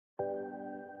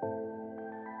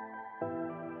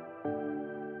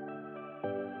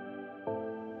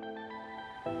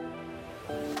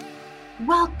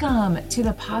Welcome to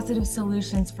the Positive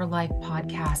Solutions for Life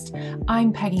podcast.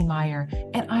 I'm Peggy Meyer,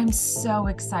 and I'm so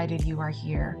excited you are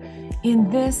here. In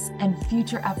this and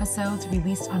future episodes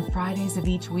released on Fridays of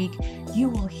each week, you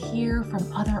will hear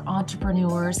from other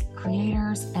entrepreneurs,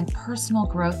 creators, and personal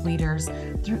growth leaders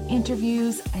through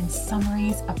interviews and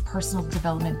summaries of personal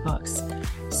development books,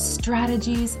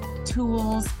 strategies,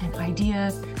 tools, and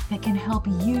ideas that can help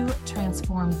you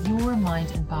transform your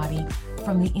mind and body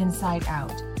from the inside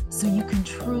out, so you can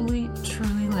truly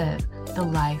live the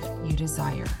life you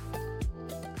desire.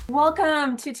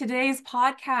 Welcome to today's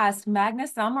podcast, Magda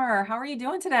Sommer. How are you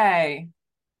doing today?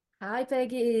 Hi,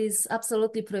 Peggy. It's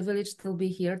absolutely privileged to be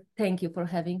here. Thank you for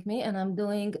having me, and I'm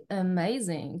doing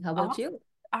amazing. How about you?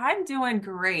 I'm doing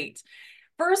great.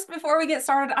 First, before we get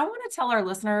started, I want to tell our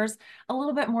listeners a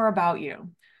little bit more about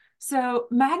you. So,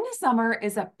 Magda Sommer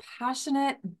is a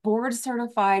passionate,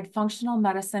 board-certified functional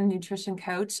medicine nutrition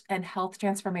coach and health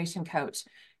transformation coach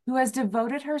who has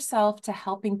devoted herself to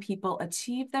helping people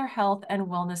achieve their health and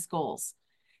wellness goals.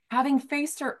 Having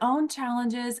faced her own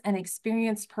challenges and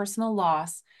experienced personal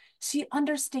loss, she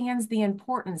understands the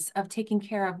importance of taking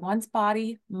care of one's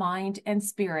body, mind, and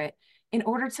spirit in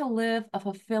order to live a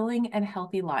fulfilling and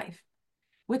healthy life.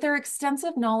 With her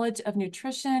extensive knowledge of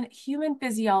nutrition, human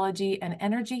physiology, and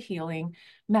energy healing,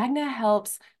 Magda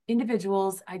helps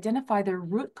individuals identify the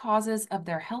root causes of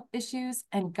their health issues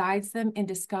and guides them in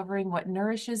discovering what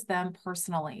nourishes them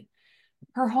personally.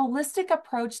 Her holistic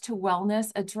approach to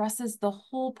wellness addresses the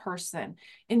whole person,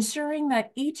 ensuring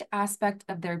that each aspect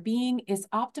of their being is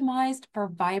optimized for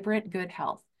vibrant, good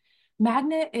health.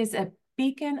 Magda is a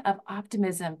beacon of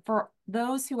optimism for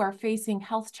those who are facing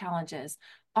health challenges,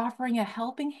 offering a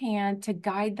helping hand to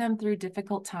guide them through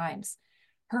difficult times.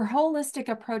 Her holistic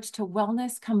approach to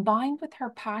wellness, combined with her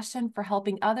passion for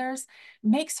helping others,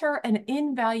 makes her an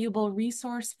invaluable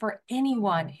resource for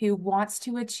anyone who wants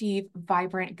to achieve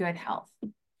vibrant, good health.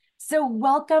 So,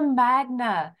 welcome,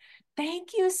 Magda.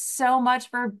 Thank you so much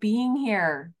for being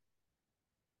here.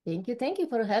 Thank you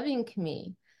for having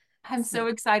me. I'm so So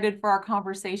excited for our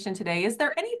conversation today. Is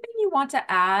there anything you want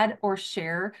to add or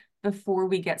share before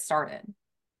we get started?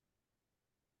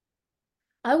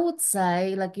 I would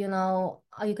say,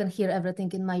 you can hear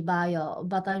everything in my bio,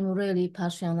 but I'm really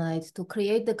passionate to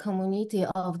create the community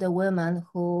of the women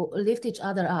who lift each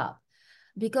other up.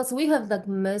 Because we have that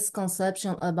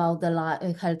misconception about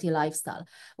the healthy lifestyle.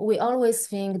 We always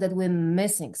think that we're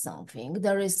missing something.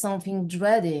 There is something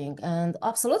dreading, and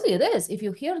absolutely it is. If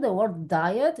you hear the word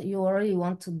diet, you already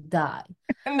want to die.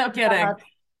 No kidding. But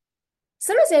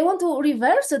seriously, I want to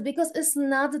reverse it because it's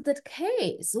not the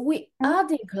case. We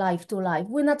adding life to life.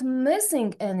 We're not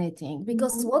missing anything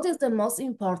because Mhm. what is the most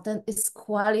important is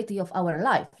quality of our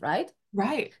life, right?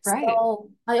 Right, right.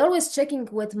 So I always checking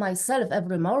with myself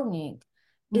every morning.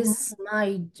 Mhm. Is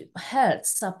my health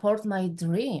support my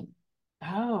dream?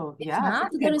 Oh, If yes, not,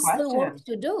 that's a there good is still work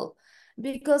question. to do.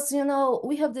 Because,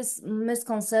 we have this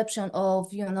misconception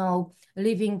of,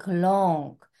 living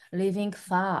long, living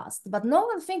fast, but no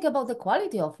one think about the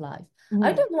quality of life.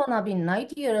 I Mhm. don't want to be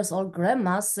 90 years old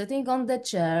grandma sitting on the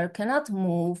chair, cannot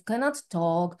move, cannot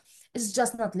talk. It's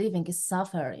just not living, it's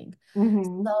suffering.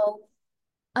 Mhm. So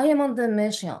I am on the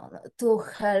mission to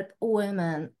help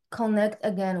women connect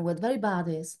again with their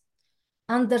bodies,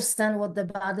 understand what the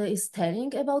body is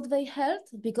telling about their health,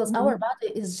 because our Mhm. body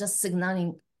is just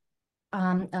signaling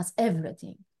us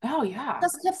everything. Oh, yeah.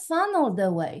 Just have fun all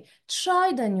the way.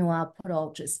 Try the new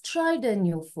approaches, try the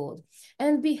new food,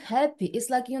 and be happy. It's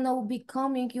like,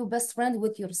 becoming your best friend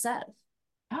with yourself.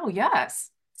 Oh,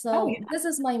 yes. Oh, So yeah. this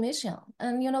is my mission.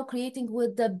 And, creating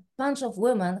with a bunch of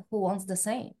women who wants the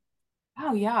same.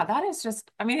 Oh, yeah. That is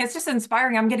just, I mean, it's just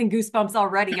inspiring. I'm getting goosebumps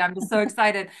already. I'm just so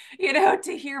excited,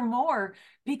 to hear more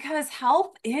because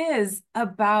health is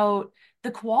about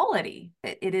the quality.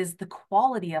 It is the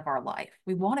quality of our life.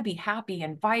 We want to be happy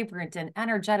and vibrant and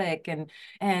energetic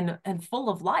and full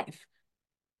of life.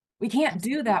 We can't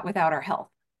do that without our health.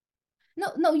 No,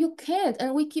 no, you can't.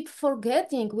 And we keep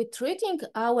forgetting we're treating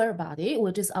our body,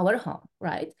 which is our home,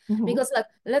 right? Mhm. Because like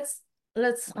let's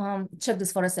check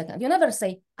this for a second. You never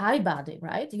say I body,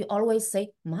 right? You always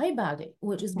say my body,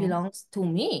 which is Mhm. belongs to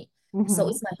me. So Mhm.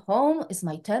 it's my home, it's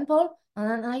my temple,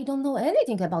 and I don't know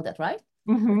anything about that, right?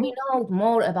 We Mhm. know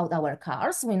more about our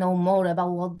cars. We know more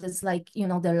about what is like,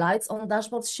 the lights on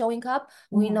dashboards showing up.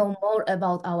 We Mhm. know more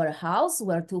about our house,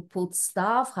 where to put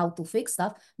stuff, how to fix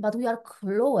stuff, but we are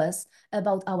clueless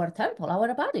about our temple,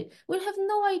 our body. We have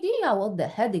no idea what the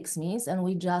headaches means, and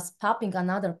we just popping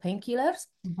another painkillers.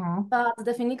 Mhm. But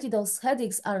definitely those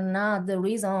headaches are not the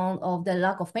reason of the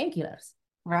lack of painkillers.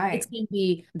 It Right. can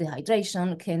be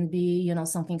dehydration, can be,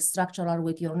 something structural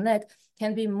with your neck,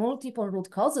 can be multiple root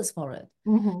causes for it.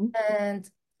 Hmm. And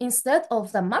instead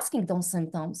of the masking those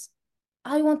symptoms,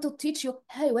 I want to teach you,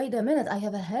 hey, wait a minute, I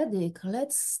have a headache.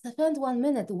 Let's spend 1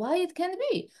 minute. Why it can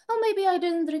be? Or maybe I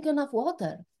didn't drink enough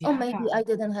water. Or Yeah. maybe I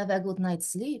didn't have a good night's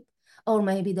sleep. Or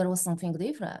maybe there was something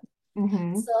different.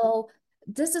 Hmm. So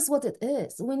this is what it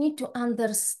is. We need to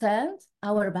understand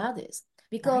our bodies Right.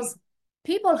 because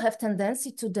people have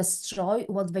tendency to destroy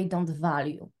what they don't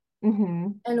value. Hmm.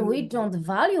 And we don't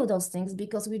value those things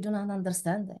because we do not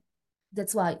understand them.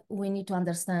 That's why we need to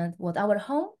understand what our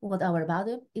home, what our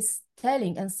body is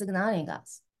telling and signaling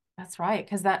us. That's right,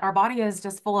 because that our body is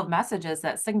just full of messages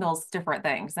that signals different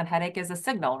things, and headache is a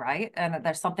signal, right? And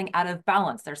there's something out of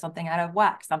balance, there's something out of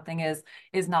whack, something is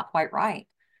not quite right.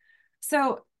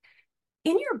 So,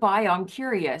 in your bio, I'm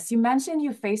curious, you mentioned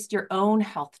you faced your own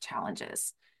health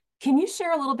challenges. Can you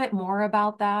share a little bit more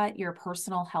about that, your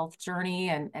personal health journey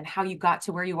and how you got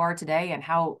to where you are today and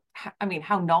I mean,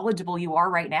 how knowledgeable you are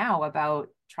right now about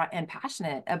try and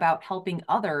passionate about helping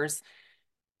others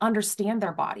understand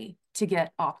their body to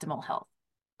get optimal health?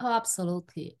 Oh,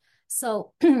 absolutely.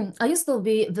 So I used to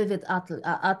be vivid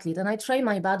athlete and I train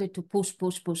my body to push,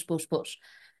 push, push, push, push.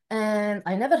 And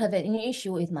I never had any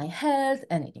issue with my health,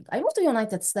 anything. I moved to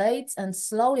United States and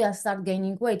slowly I started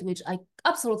gaining weight, which I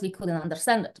absolutely couldn't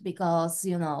understand it because,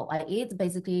 I eat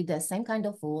basically the same kind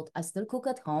of food. I still cook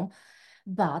at home,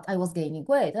 but I was gaining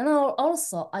weight. And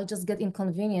also I just get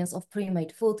inconvenience of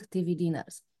pre-made food, TV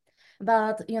dinners.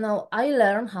 But, I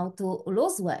learned how to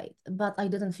lose weight, but I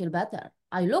didn't feel better.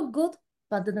 I look good,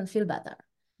 but didn't feel better.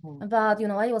 Mhm. But,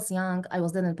 I was young,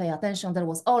 didn't pay attention. There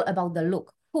was all about the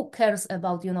look. Who cares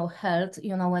about, health,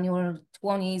 when you're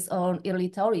 20s or early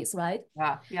 30s, right?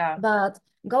 Yeah, yeah. But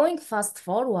going fast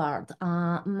forward,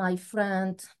 my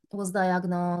friend was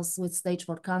diagnosed with stage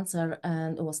 4 cancer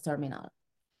and it was terminal.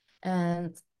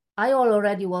 And I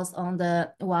already was on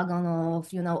the wagon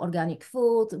of, organic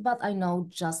food, but I know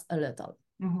just a little.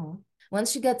 Hmm. When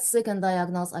she gets sick and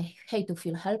diagnosed, I hate to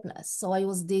feel helpless. So I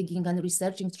was digging and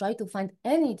researching, trying to find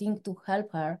anything to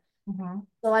help her. Hmm.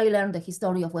 So I learned the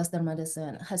history of Western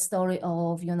medicine, history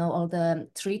of, all the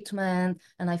treatment,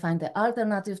 and I find the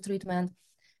alternative treatment.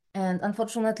 And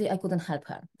unfortunately, I couldn't help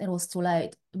her. It was too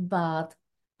late, but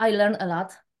I learned a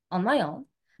lot on my own.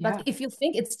 But Yeah. if you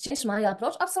think it's changed my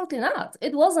approach, absolutely not.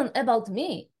 It wasn't about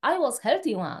me. I was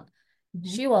healthy one. Hmm.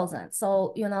 She wasn't.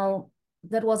 So,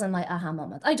 that wasn't my aha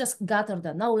moment. I just gathered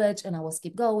the knowledge and I was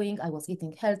keep going. I was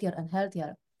eating healthier and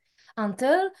healthier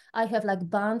until I have like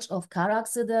bunch of car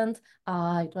accident,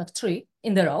 like three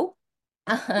in the row.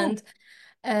 Oh, And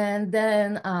and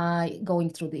then I going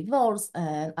through divorce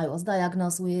and I was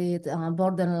diagnosed with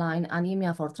borderline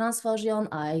anemia for transfusion.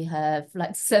 I have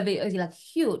like severe, like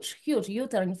huge, huge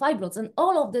uterine fibroids and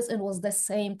all of this, it was the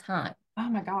same time. oh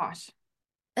my gosh.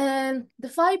 And the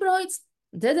fibroids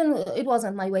didn't, it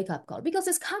wasn't my wake up call because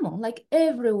it's common. Like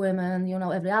every woman,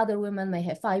 every other woman may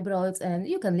have fibroids and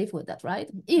you can live with that, right?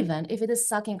 Even if it is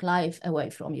sucking life away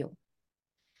from you.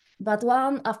 But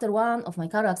after one of my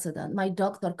car accident, my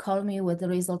doctor called me with the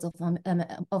results of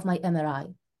my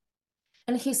MRI.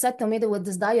 And he said to me with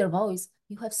this dire voice,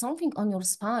 you have something on your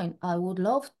spine. I would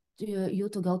love you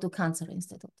to go to Cancer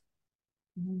Institute.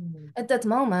 Mm-hmm. At that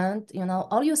moment,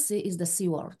 all you see is the C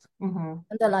word Mm-hmm.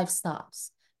 and the life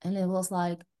stops. And it was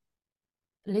like,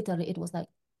 literally, it was like,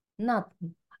 not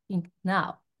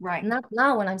now. Right. Not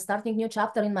now when I'm starting new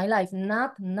chapter in my life.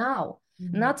 Not now.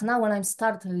 Mm-hmm. Not now when I'm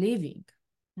start living.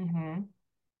 Mm-hmm.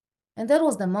 And that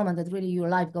was the moment that really your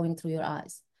life going through your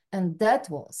eyes. And that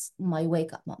was my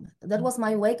wake up moment. That was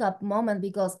my wake up moment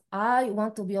because I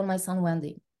want to be on my son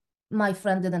wedding. My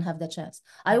friend didn't have the chance.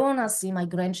 I want to see my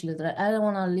grandchildren. I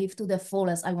want to live to the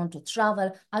fullest. I want to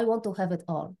travel. I want to have it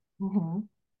all. Mm-hmm.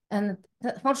 And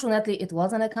fortunately, it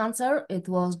wasn't a cancer. It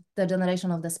was the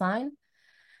degeneration of the spine.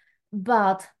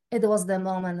 But it was the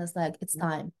moment it's like, it's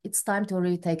time. It's time to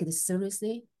really take this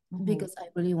seriously Mm-hmm. because I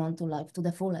really want to live to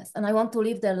the fullest. And I want to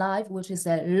live the life which is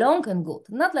long and good.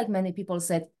 Not like many people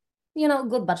said,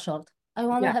 good but short. I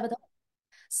want to Yeah. have it all.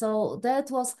 So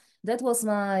that was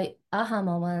my aha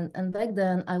moment. And back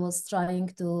then I was trying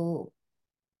to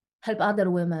help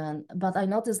other women. But I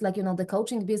noticed like, the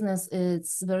coaching business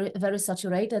is very, very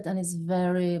saturated and it's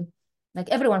very like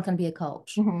everyone can be a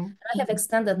coach. Mm-hmm. I have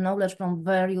extended knowledge from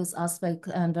various aspects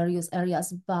and various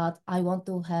areas, but I want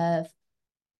to have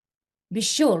be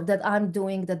sure that I'm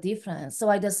doing the difference. So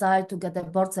I decided to get the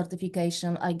board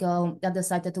certification. I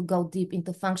decided to go deep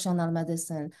into functional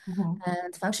medicine. Hmm.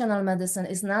 And functional medicine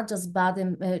is not just body,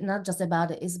 not just a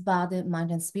body, it's body,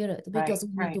 mind, and spirit, because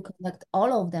Right, we need to right. connect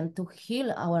all of them to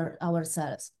heal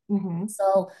ourselves. Hmm.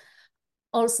 So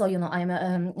also, I'm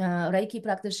a Reiki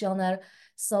practitioner.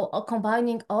 So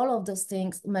combining all of those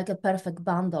things make a perfect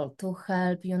bundle to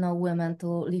help, women to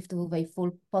live to their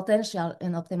full potential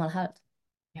in optimal health.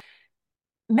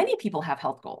 Many people have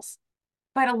health goals,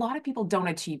 but a lot of people don't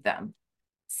achieve them.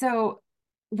 So,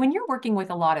 when you're working with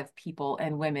a lot of people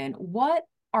and women, what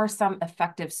are some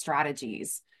effective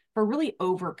strategies for really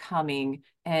overcoming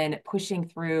and pushing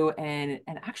through and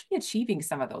actually achieving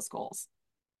some of those goals?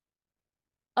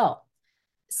 Oh,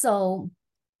 so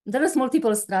there is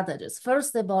multiple strategies.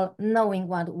 First of all, knowing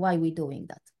why we're doing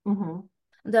that. Hmm.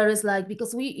 There is like,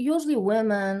 because we usually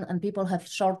women and people have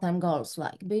short-term goals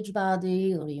like beach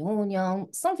body,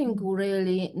 reunion, something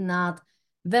really not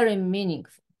very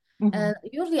meaningful. Hmm. And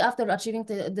usually after achieving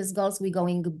these goals, we're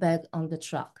going back on the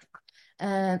track.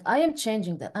 And I am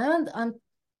changing that. And I'm,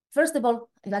 first of all,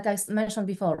 like I mentioned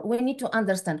before, we need to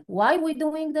understand why we're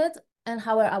doing that and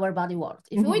how our body works.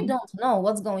 If we Hmm. don't know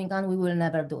what's going on, we will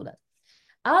never do that.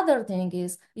 Other thing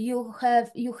is you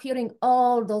hearing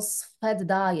all those fad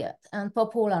diet and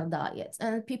popular diets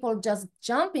and people just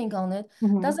jumping on it,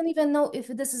 Hmm. doesn't even know if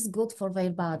this is good for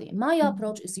their body. My Hmm.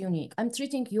 approach is unique. I'm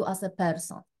treating you as a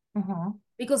person Hmm.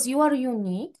 because you are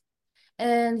unique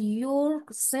and your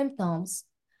symptoms,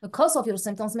 the cause of your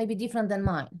symptoms may be different than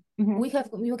mine. Hmm. May have,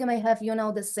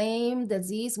 the same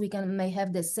disease, may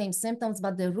have the same symptoms,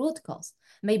 but the root cause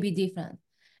may be different.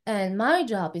 And my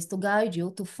job is to guide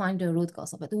you to find the root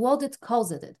cause of it, what it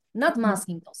caused it, not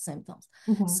masking those symptoms.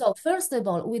 Hmm. So first of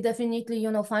all, we definitely,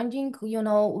 finding,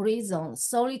 reason,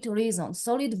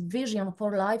 solid vision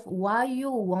for life, why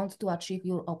you want to achieve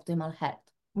your optimal health.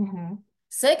 Hmm.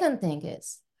 Second thing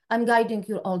is, I'm guiding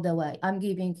you all the way. I'm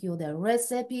giving you the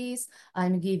recipes.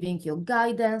 I'm giving you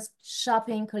guidance,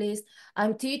 shopping list.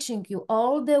 I'm teaching you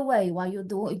all the way while you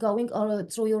do going all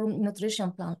through your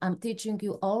nutrition plan. I'm teaching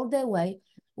you all the way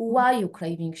why you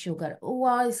craving sugar,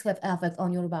 why it have effect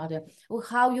on your body,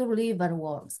 how your liver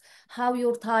works, how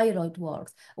your thyroid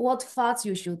works, what fats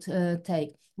you should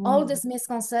take. All Hmm. this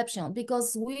misconception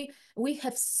because we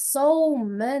have so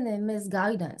many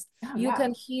misguidance. Oh, You yeah.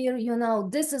 can hear,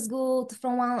 this is good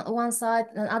from one side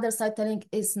and other side telling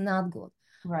it's not good.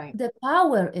 Right. The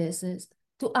power is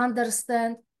to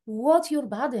understand what your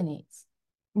body needs,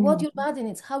 Hmm.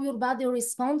 how your body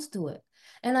responds to it.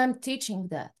 And I'm teaching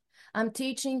that. I'm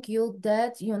teaching you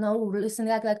that, listen,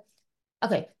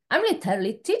 okay, I'm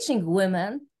literally teaching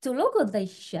women to look at their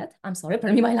shit. I'm sorry,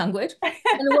 pardon me my language.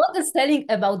 And what is telling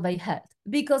about their health.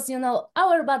 Because,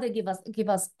 our body give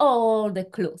us all the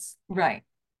clues. Right.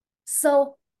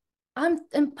 So I'm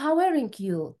empowering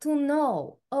you to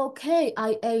know, okay,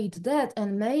 I ate that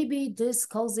and maybe this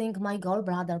causing my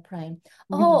gallbladder pain.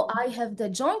 Oh, Hmm. I have the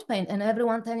joint pain and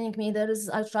everyone telling me there is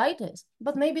arthritis,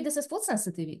 but maybe this is food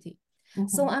sensitivity.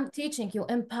 So Hmm. I'm teaching you,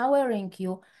 empowering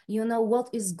you, what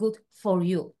is good for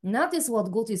you. Not is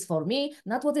what good is for me,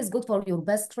 not what is good for your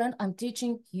best friend. I'm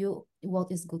teaching you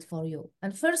what is good for you.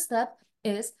 And first step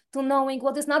is to knowing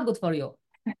what is not good for you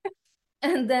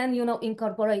and then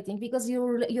incorporating because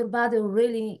your body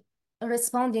really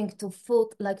responding to food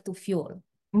like to fuel,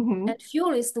 Hmm. and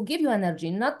fuel is to give you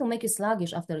energy, not to make you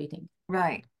sluggish after eating.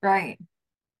 Right. Right.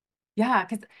 Yeah,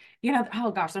 because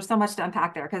oh gosh, there's so much to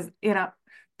unpack there. Because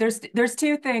there's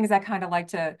two things I kind of like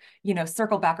to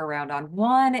circle back around on.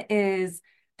 One is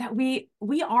that we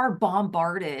are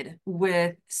bombarded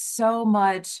with so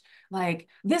much like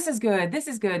this is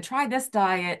good, try this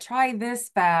diet, try this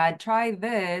fad, try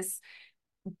this,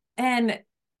 and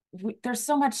there's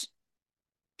so much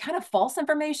kind of false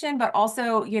information, but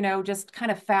also, just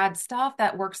kind of fad stuff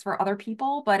that works for other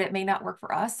people, but it may not work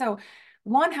for us. So,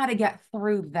 one, how to get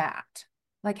through that.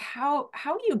 Like how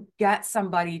do you get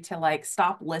somebody to like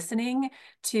stop listening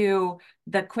to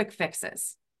the quick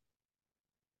fixes?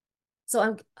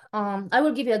 So I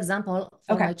will give you an example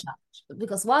for Okay. my challenge,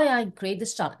 because why I create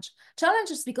this challenge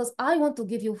is because I want to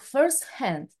give you first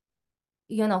hand,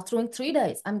 through 3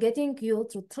 days I'm getting you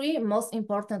through three most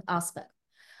important aspects,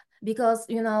 because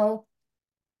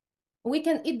we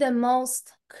can eat the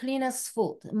most cleanest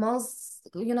food, most,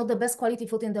 the best quality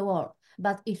food in the world.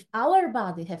 But if our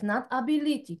body have not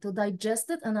ability to digest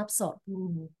it and absorb,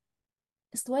 Mhm.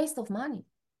 it's waste of money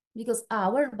because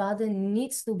our body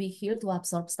needs to be here to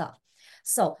absorb stuff.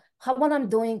 So what I'm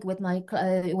doing with my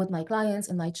clients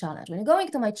in my challenge, when you're going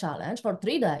to my challenge for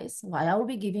 3 days, why I will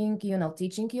be giving,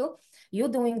 teaching you,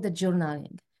 you're doing the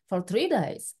journaling for 3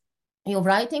 days. You're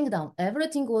writing down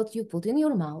everything what you put in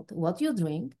your mouth, what you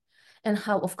drink, and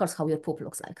how, of course, how your poop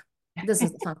looks like. This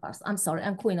is the fun part. I'm sorry,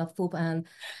 I'm queen of poop, and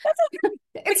That's it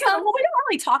because, well, sounds we don't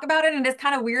really talk about it, and it's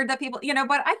kind of weird that people,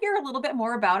 but I hear a little bit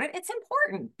more about it. It's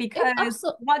important it because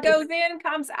absolutely what goes in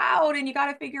comes out, and you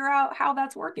got to figure out how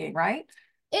that's working, right?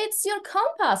 it's your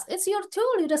compass, it's your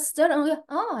tool. You just stare and go,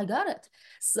 oh, I got it.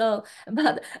 So,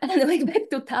 but anyway, back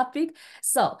to topic.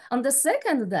 So, on the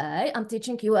second day, I'm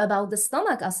teaching you about the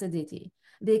stomach acidity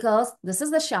because this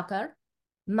is the shocker.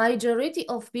 Majority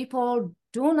of people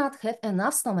do not have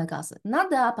enough stomach acid, not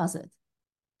the opposite.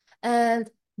 And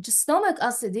just stomach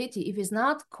acidity, if it's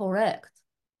not correct,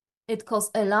 it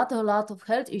causes a lot of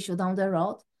health issue down the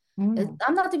road. Mm.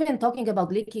 I'm not even talking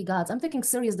about leaky guts. I'm taking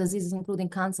serious diseases, including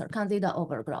cancer, candida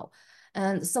overgrowth.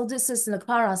 And so this is like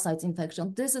parasite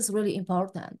infection. This is really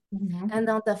important. Hmm. And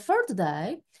on the third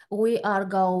day, we are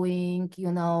going,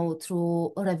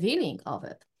 through revealing of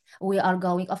it. We are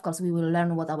going, of course, we will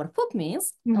learn what our poop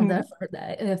means on the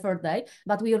Hmm. third day,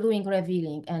 but we are doing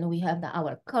revealing and we have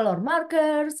our color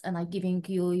markers and I'm giving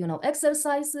you,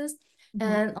 exercises. Hmm.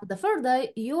 And on the third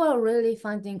day, you are really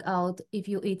finding out if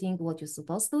you're eating what you're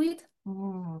supposed to eat,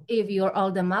 Mm. if you're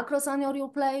all the macros on your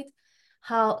plate,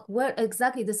 where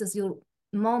exactly this is your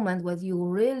moment where you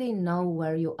really know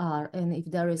where you are and if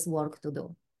there is work to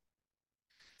do.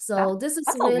 That, So this is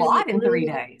that's a really, lot in three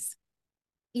really, days.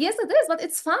 yes, it is, but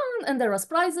it's fun, and there are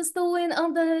prizes to win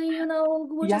on the,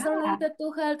 which is Yeah. related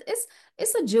to health.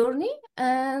 It's a journey,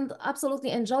 and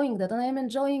absolutely enjoying that. And I'm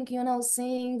enjoying,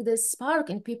 seeing this spark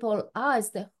in people's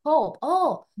eyes, the hope.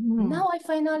 Oh, Mm. now I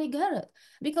finally get it,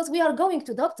 because we are going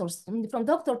to doctors, from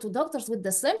doctor to doctors with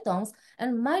the symptoms,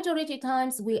 and majority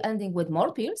times we ending with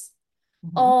more pills.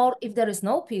 Hmm. Or if there is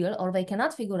no pill or they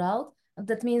cannot figure out,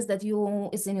 that means that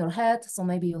it's in your head. So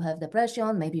maybe you have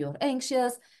depression, maybe you're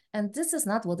anxious, and this is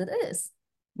not what it is.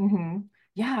 Hmm.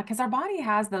 Yeah, because our body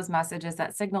has those messages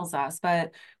that signals us,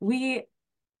 but we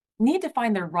need to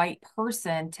find the right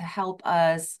person to help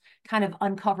us kind of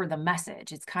uncover the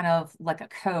message. It's kind of like a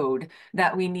code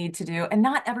that we need to do, and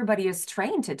not everybody is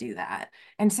trained to do that.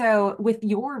 And so, with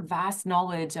your vast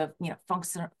knowledge of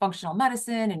functional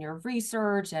medicine and your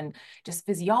research and just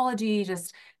physiology,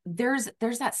 just there's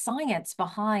that science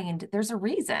behind. There's a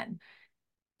reason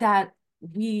that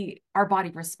our body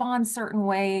responds certain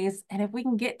ways, and if we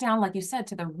can get down, like you said,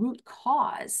 to the root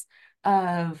cause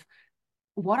of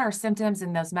what our symptoms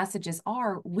and those messages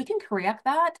are, we can correct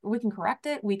that. We can correct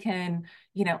it. We can,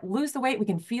 lose the weight. We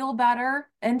can feel better.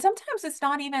 And sometimes it's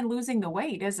not even losing the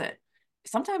weight, is it?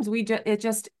 Sometimes it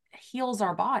just heals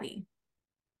our body.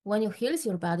 When you heals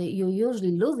your body, you're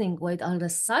usually losing weight on the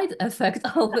side effect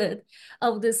of it,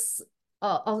 of this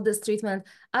treatment.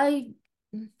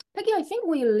 Peggy, I think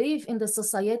we live in the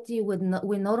society with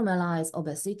we normalize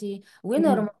obesity. Hmm.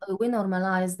 We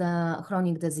normalize the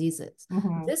chronic diseases.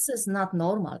 Hmm. This is not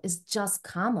normal. It's just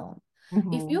common.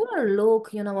 If Hmm. you were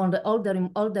look, on the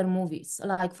older movies,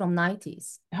 like from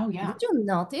 90s, Oh yeah. did you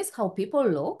notice how people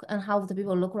look and how the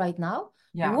people look right now?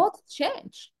 Yeah. What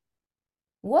changed?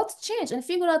 What changed? And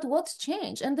figure out what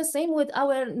changed. And the same with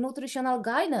our nutritional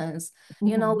guidance. Hmm.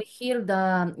 We hear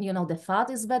the fat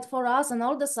is bad for us, and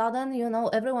all of a sudden,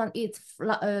 everyone eats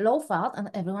low fat and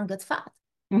everyone gets fat.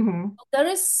 Hmm. There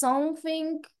is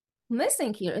something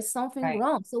missing here. It's something Right.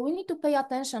 wrong. So we need to pay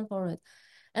attention for it.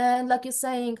 And like you're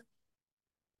saying,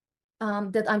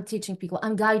 that I'm teaching people,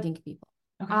 I'm guiding people.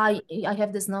 Okay. I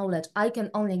have this knowledge. I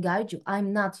can only guide you.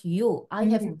 I'm not you. I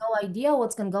have Hmm. no idea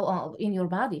what's going to go on in your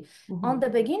body. On Hmm. the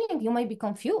beginning, you may be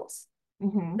confused.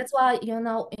 Hmm. That's why, in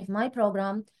my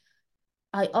program,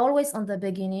 I always on the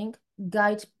beginning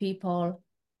guide people,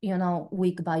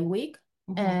 week by week,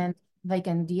 Hmm. and they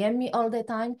can DM me all the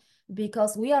time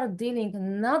because we are dealing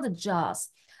not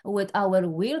just with our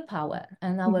willpower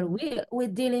and our Hmm. will,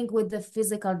 we're dealing with the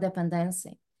physical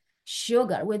dependency.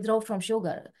 Sugar, withdrawal from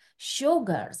sugar,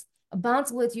 sugars,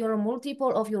 bonds with your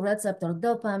multiple of your receptor,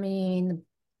 dopamine,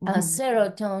 Hmm.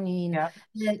 serotonin, Yeah.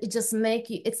 and it just make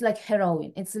you, it's like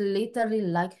heroin. It's literally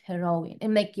like heroin. It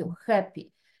make you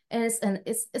happy and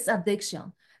it's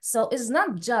addiction. So it's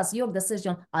not just your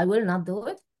decision. I will not do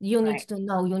it. You need Right. to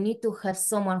know. You need to have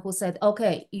someone who said,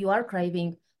 "Okay, you are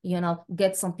craving.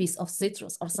 Get some piece of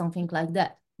citrus or something like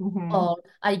that." Hmm. Or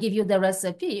I give you the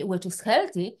recipe, which is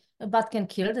healthy but can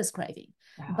kill this craving.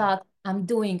 Yeah. But I'm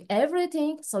doing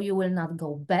everything so you will not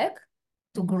go back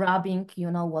to Hmm. grabbing,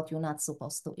 what you're not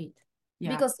supposed to eat, Yeah.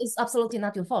 because it's absolutely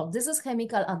not your fault. This is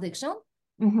chemical addiction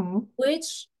Hmm.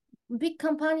 which big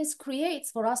companies creates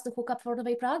for us to hook up for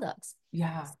the products.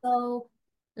 Yeah. So,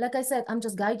 like I said, I'm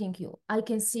just guiding you. I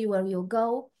can see where you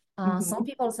go. Some Hmm.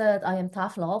 people said I am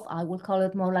tough love. I would call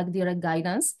it more like direct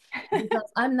guidance because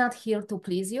I'm not here to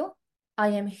please you. I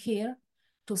am here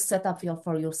to set up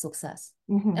for your success.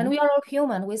 And Hmm. we are all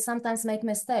human. We sometimes make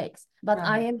mistakes, but I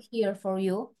Right. am here for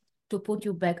you to put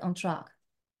you back on track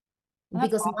That's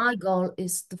because awesome. my goal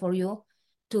is for you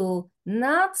to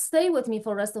not stay with me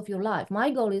for the rest of your life.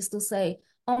 My goal is to say,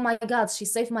 oh my God, she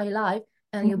saved my life,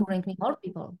 and you Mhm. bring me more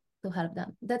people to help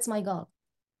them. That's my goal.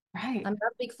 Right. I'm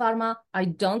not big pharma. I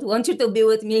don't want you to be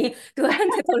with me to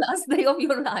end the last day of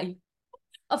your life.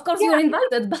 Of course, you're Yeah.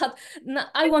 invited, but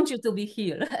I want you to be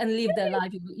here and live the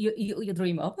life you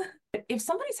dream of. If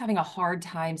somebody's having a hard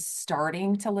time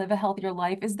starting to live a healthier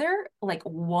life, is there like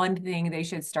one thing they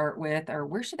should start with, or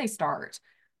where should they start?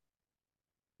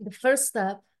 The first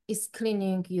step is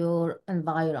cleaning your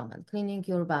environment, cleaning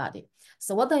your body.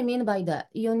 So what I mean by that,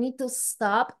 you need to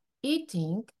stop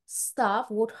eating stuff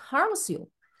what harms you.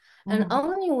 And Hmm.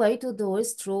 only way to do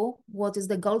is through what is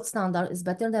the gold standard, is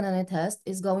better than any test,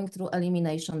 is going through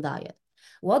elimination diet.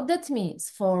 What that means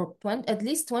for 20, at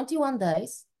least 21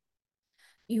 days,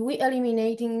 we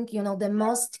eliminating, the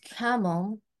most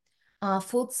common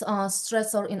foods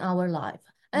stressor in our life.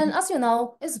 Hmm. And as you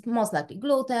know, it's most likely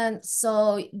gluten,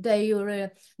 soy, dairy,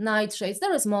 nitrates,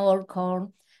 there is more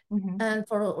corn. Hmm. And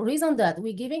for a reason that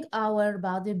we're giving our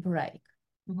body break.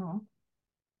 Hmm.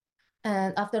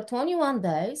 And after 21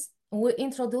 days, we're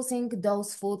introducing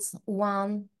those foods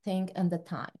one thing at a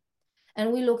time.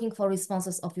 And we're looking for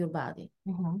responses of your body.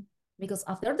 Hmm. Because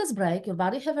after this break, your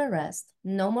body have a rest,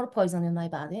 no more poison in my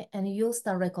body, and you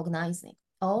start recognizing,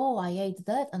 oh, I ate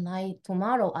that, and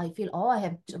tomorrow I feel, oh, I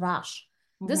have rash.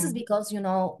 This is Hmm. because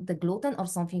the gluten or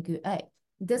something you ate.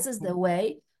 This is the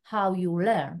way how you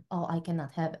learn, oh, I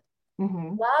cannot have it.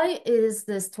 Hmm. Why is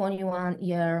this 21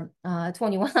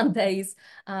 days,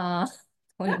 uh,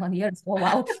 21 years, oh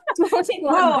wow,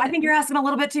 21 Whoa, I days, think you're asking a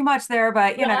little bit too much there,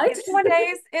 but right? 21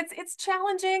 days, it's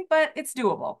challenging, but it's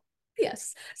doable.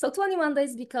 Yes. So 21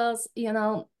 days because,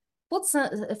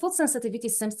 food sensitivity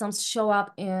symptoms show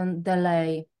up in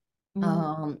delay Hmm.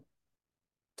 um,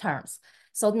 terms.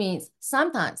 So it means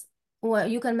sometimes well,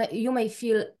 you may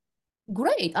feel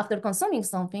great after consuming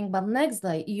something, but next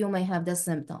day you may have the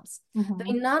symptoms. Hmm.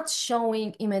 They're not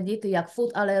showing immediately like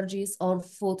food allergies or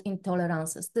food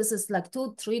intolerances. This is like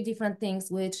two, three different things,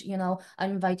 which,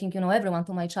 I'm inviting, everyone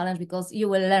to my challenge because you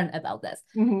will learn about this.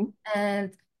 Hmm.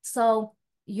 And so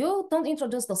you don't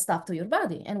introduce the stuff to your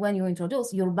body. And when you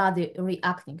introduce, your body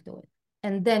reacting to it.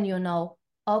 And then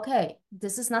okay,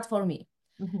 this is not for me.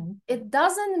 Hmm. It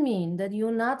doesn't mean that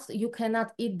you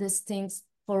cannot eat these things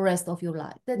for rest of your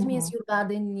life. That means Hmm. your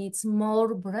body needs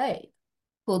more break.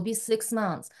 Could be 6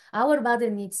 months. Our body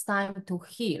needs time to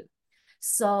heal.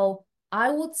 So I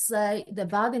would say the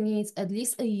body needs at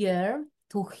least a year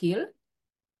to heal.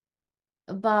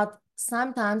 But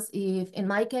sometimes if in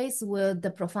my case with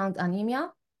the profound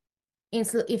anemia,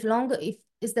 if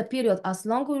it's the period, as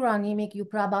long as you're anemic, you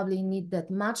probably need that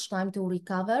much time to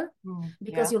recover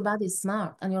because Yeah. your body is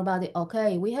smart and your body,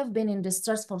 okay, we have been in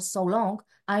distress for so long.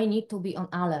 I need to be on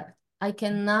alert. I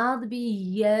cannot be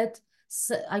yet,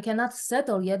 I cannot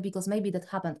settle yet because maybe that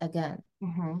happened again.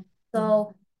 Hmm. Hmm.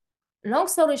 So long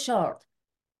story short,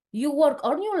 you work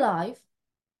on your life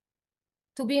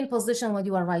to be in position where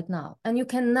you are right now. And you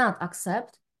cannot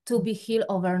accept to be healed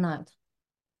overnight.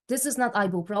 This is not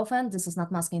ibuprofen. This is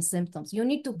not masking symptoms. You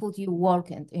need to put your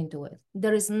work into it.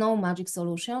 There is no magic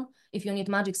solution. If you need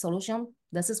magic solution,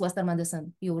 this is Western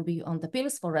medicine. You will be on the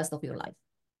pills for the rest of your life.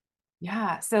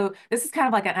 Yeah, so this is kind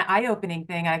of like an eye-opening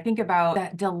thing. I think about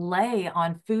that delay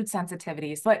on food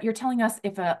sensitivities. But you're telling us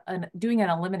if doing an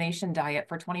elimination diet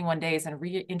for 21 days and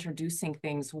reintroducing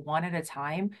things one at a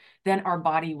time, then our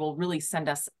body will really send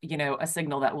us, a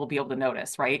signal that we'll be able to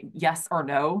notice, right? Yes or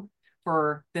no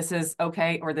for this is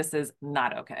okay or this is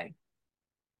not okay.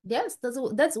 Yes,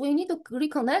 that's we need to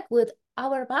reconnect with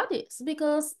our bodies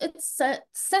because it's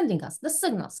sending us the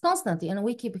signals constantly, and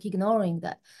we keep ignoring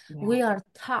that. Yeah. We are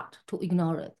taught to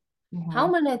ignore it. How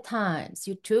Hmm. many times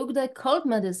you took the cold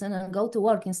medicine and go to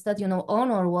work instead,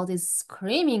 honor what is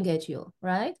screaming at you,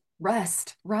 right?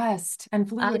 Rest, and I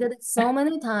fluid. did it so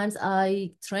many times.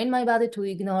 I trained my body to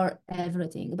ignore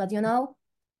everything. But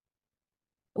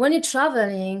when you're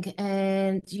traveling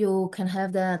and you can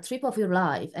have the trip of your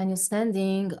life and you're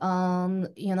standing on,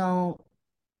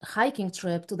 hiking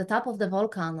trip to the top of the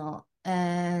volcano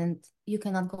and you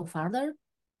cannot go farther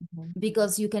Mhm.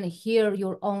 because you can hear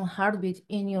your own heartbeat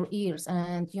in your ears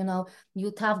and, you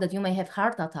thought that you may have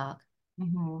heart attack.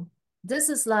 Mhm. This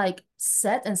is like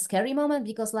sad and scary moment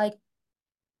because like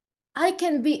I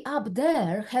can be up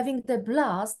there having the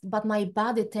blast, but my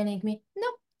body telling me, no,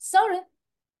 sorry,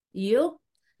 you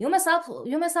You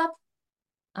mess up,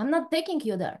 I'm not taking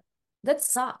you there. That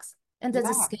sucks. And that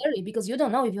is Yeah. scary because you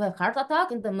don't know if you have heart attack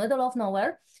in the middle of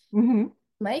nowhere, Hmm.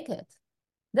 make it.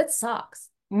 That sucks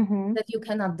Hmm. that you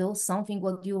cannot do something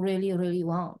what you really, really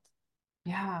want.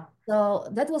 Yeah. So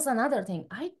that was another thing.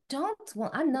 I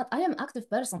am active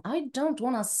person. I don't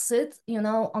want to sit,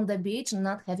 on the beach,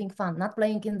 not having fun, not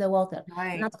playing in the water,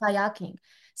 Right. not kayaking.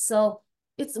 So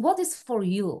it's what is for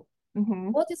you.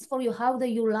 Hmm. What is for you? How do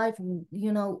you life,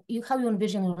 how you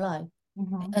envision your life?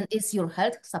 Hmm. And is your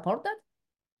health supported?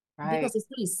 Right. Because it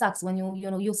really sucks when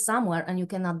you're somewhere and you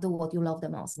cannot do what you love the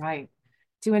most. Right.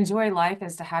 To enjoy life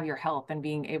is to have your health and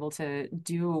being able to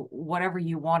do whatever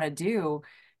you want to do.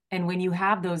 And when you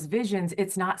have those visions,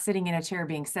 it's not sitting in a chair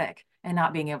being sick and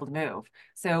not being able to move.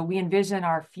 So we envision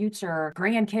our future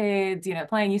grandkids,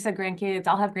 playing. You said grandkids,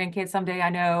 I'll have grandkids someday, I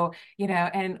know,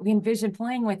 and we envision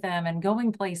playing with them and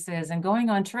going places and going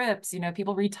on trips.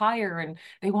 People retire and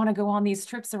they want to go on these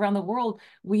trips around the world.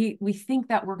 We think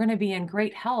that we're going to be in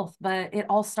great health, but it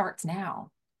all starts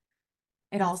now.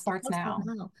 It all Yes, of starts course not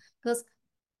now. now. Because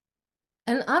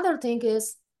another thing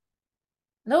is,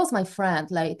 that was my friend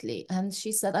lately, and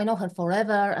she said, I know her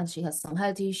forever, and she has some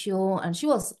health issue, and she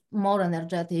was more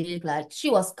energetic, like she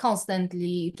was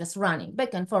constantly just running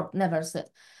back and forth, never sit.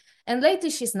 And lately,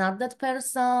 she's not that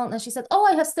person, and she said, oh,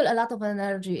 I have still a lot of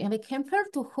energy. And we compare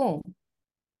to whom?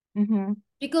 Hmm.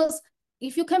 Because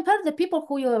if you compare the people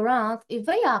who you're around, if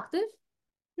they active,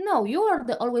 no, you are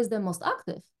always the most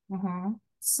active. Hmm.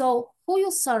 So who you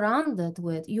surrounded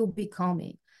with, you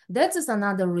becoming. That is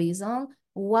another reason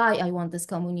why I want this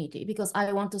community, because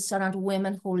I want to surround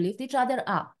women who lift each other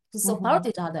up, to support Hmm.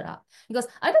 each other up. Because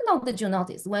I don't know, did you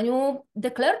notice when you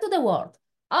declare to the world,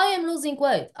 I am losing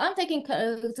weight, I'm taking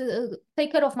care,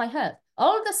 take care of my health,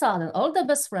 all of a sudden, all the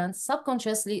best friends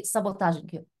subconsciously sabotaging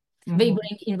you. They Hmm.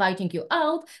 bring inviting you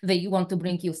out, they want to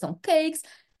bring you some cakes,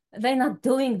 they're not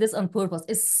doing this on purpose.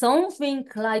 It's something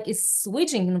like it's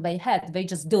switching in their head. They're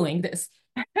just doing this.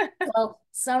 So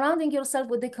surrounding yourself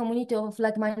with the community of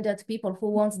like-minded people who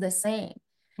wants the same.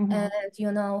 Hmm. And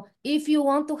if you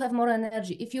want to have more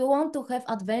energy, if you want to have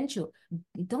adventure,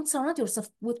 don't surround yourself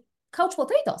with couch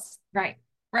potatoes. Right.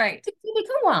 Right. You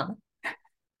become one.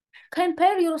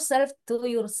 Compare yourself to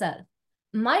yourself.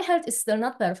 My health is still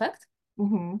not perfect,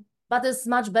 Hmm. but it's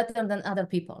much better than other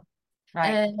people.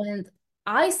 Right. And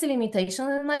I see limitation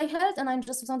in my health, and I'm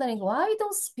just wondering why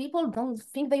those people don't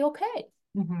think they okay.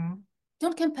 Hmm.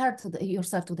 Don't compare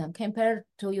yourself to them. Compare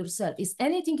to yourself. Is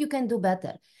anything you can do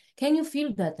better? Can you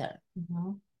feel better?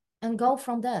 Hmm. And go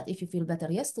from that. If you feel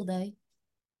better yesterday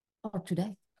or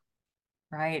today.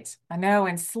 Right. I know.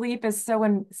 And sleep is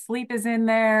in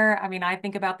there. I mean, I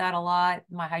think about that a lot.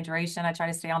 My hydration, I try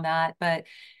to stay on that. But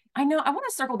I know I want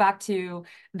to circle back to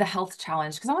the health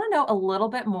challenge because I want to know a little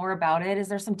bit more about it. Is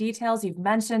there some details? You've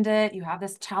mentioned it. You have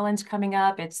this challenge coming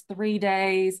up. It's 3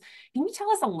 days. Can you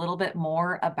tell us a little bit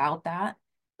more about that?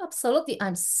 Absolutely.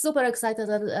 I'm super excited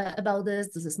about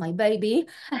this. This is my baby.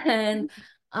 And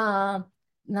uh,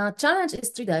 now challenge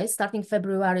is 3 days, starting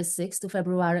February 6th to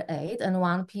February 8th and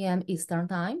 1 p.m. Eastern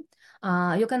time.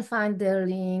 You can find the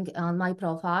link on my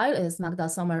profile. It's Magda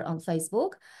Sommer on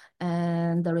Facebook.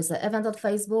 And there is an event on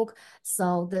Facebook.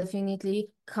 So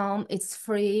definitely come. It's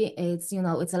free. It's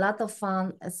a lot of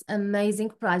fun. It's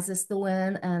amazing prizes to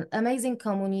win and amazing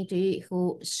community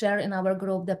who share in our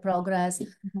group the progress.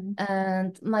 Mhm.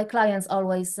 And my clients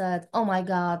always said, oh my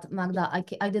God, Magda,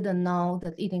 I didn't know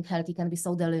that eating healthy can be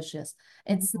so delicious.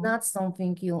 It's Mhm. not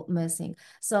something you're missing.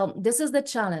 So this is the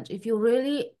challenge. If you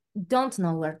really don't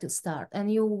know where to start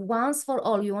and you once for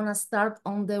all, you want to start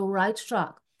on the right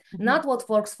track, Mhm. not what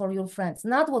works for your friends,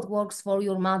 not what works for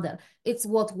your mother, it's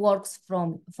what works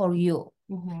for you.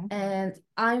 Mhm. And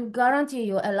I guarantee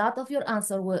you a lot of your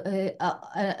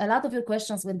a lot of your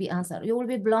questions will be answered. You will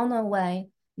be blown away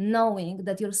knowing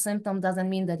that your symptom doesn't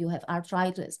mean that you have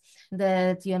arthritis,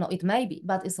 that, it may be,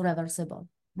 but it's reversible.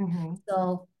 Mhm.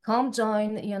 So come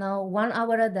join, 1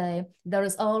 hour a day. There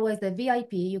is always the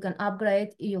VIP. You can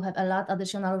upgrade. You have a lot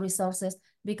additional resources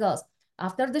because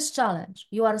after this challenge,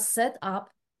 you are set up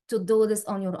to do this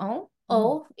on your own. Mhm.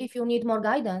 Or if you need more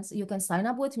guidance, you can sign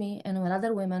up with me and with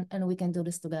other women and we can do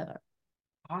this together.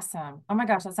 Awesome. Oh my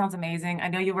gosh, that sounds amazing. I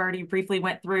know you've already briefly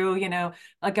went through,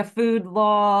 like a food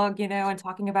log, and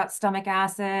talking about stomach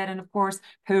acid and of course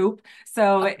poop.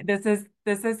 So this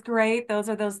is great. Those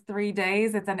are those 3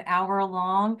 days. It's an hour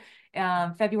long,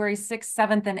 February 6th,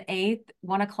 7th, and 8th,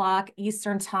 1 o'clock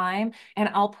Eastern time. And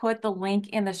I'll put the link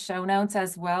in the show notes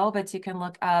as well, but you can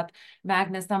look up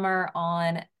Magna Summer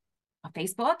on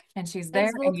Facebook and she's there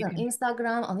Facebook and you and can.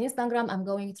 Instagram. On Instagram, I'm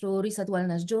going through Reset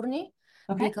Wellness Journey.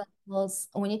 Okay. because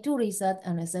we need to reset,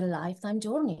 and it's a lifetime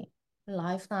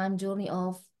journey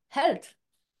of health,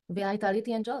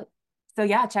 vitality, and joy. So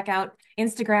yeah, check out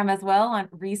Instagram as well on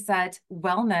Reset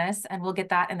Wellness, and we'll get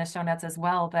that in the show notes as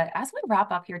well. But as we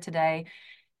wrap up here today,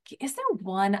 is there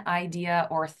one idea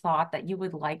or thought that you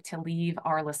would like to leave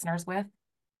our listeners with?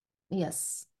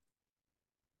 Yes.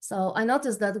 So I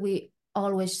noticed that we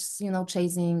always,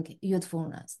 chasing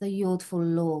youthfulness, the youthful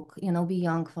look, be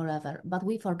young forever. But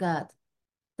we forget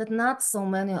that not so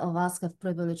many of us have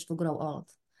privilege to grow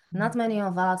old. Not many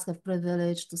of us have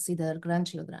privilege to see their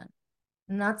grandchildren.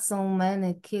 Not so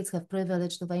many kids have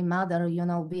privilege to be mother,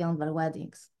 beyond their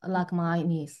weddings, like my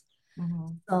niece. Mm-hmm.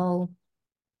 So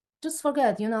just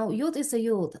forget, youth is a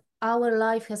youth. Our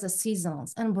life has a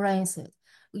seasons, embrace it.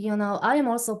 I am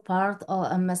also part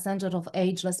of a messenger of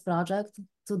ageless project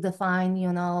to define,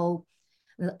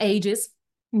 the ages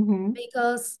Mm-hmm.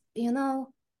 because,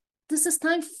 this is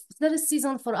time, there is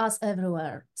season for us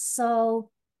everywhere. So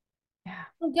Yeah.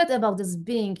 forget about this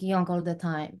being young all the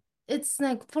time. It's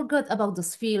like, forget about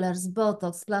those fillers,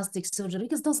 Botox, plastic surgery,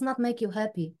 because those not make you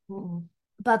happy. Mm-mm.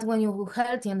 But when you're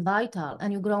healthy and vital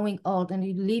and you're growing old and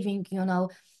you're living,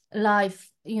 life,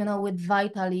 with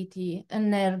vitality,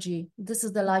 energy, this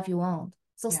is the life you want.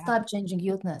 So Yeah. stop changing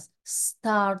youthness.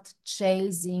 Start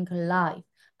chasing life.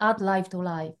 Add life to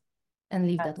life and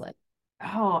live that way.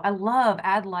 Oh, I love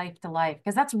add life to life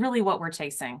because that's really what we're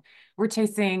chasing. We're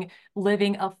chasing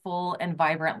living a full and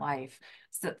vibrant life.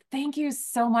 So thank you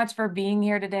so much for being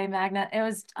here today, Magna. It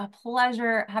was a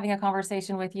pleasure having a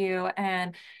conversation with you.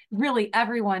 And really,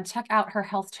 everyone, check out her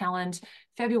health challenge,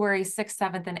 February 6th,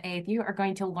 7th, and 8th. You are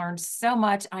going to learn so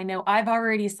much. I know I've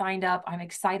already signed up. I'm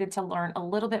excited to learn a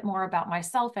little bit more about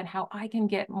myself and how I can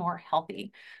get more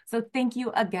healthy. So thank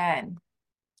you again.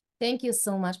 Thank you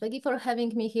so much, Peggy, for having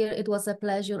me here. It was a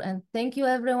pleasure. And thank you,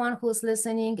 everyone who's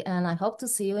listening. And I hope to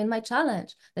see you in my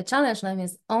challenge. The challenge name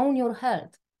is Own Your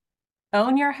Health.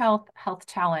 Own Your Health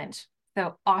Challenge.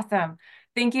 So awesome.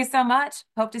 Thank you so much.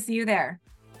 Hope to see you there.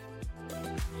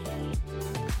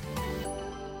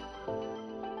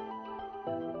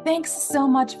 Thanks so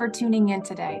much for tuning in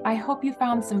today. I hope you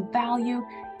found some value,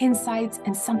 insights,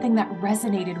 and something that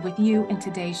resonated with you in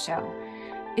today's show.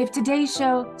 If today's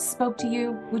show spoke to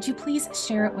you, would you please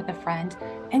share it with a friend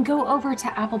and go over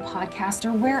to Apple Podcast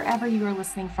or wherever you are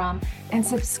listening from and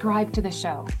subscribe to the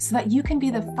show so that you can be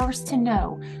the first to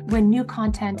know when new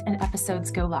content and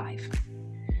episodes go live.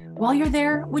 While you're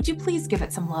there, would you please give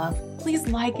it some love? Please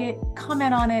like it,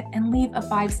 comment on it, and leave a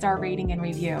 5-star rating and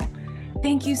review.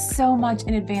 Thank you so much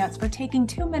in advance for taking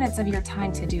 2 minutes of your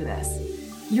time to do this.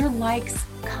 Your likes,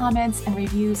 comments, and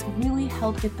reviews really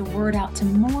help get the word out to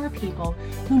more people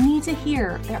who need to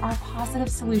hear there are positive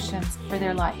solutions for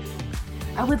their life.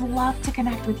 I would love to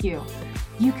connect with you.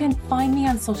 You can find me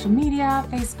on social media,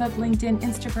 Facebook, LinkedIn,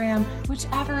 Instagram,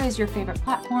 whichever is your favorite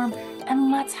platform,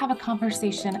 and let's have a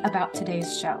conversation about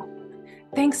today's show.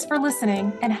 Thanks for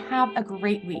listening and have a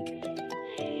great week.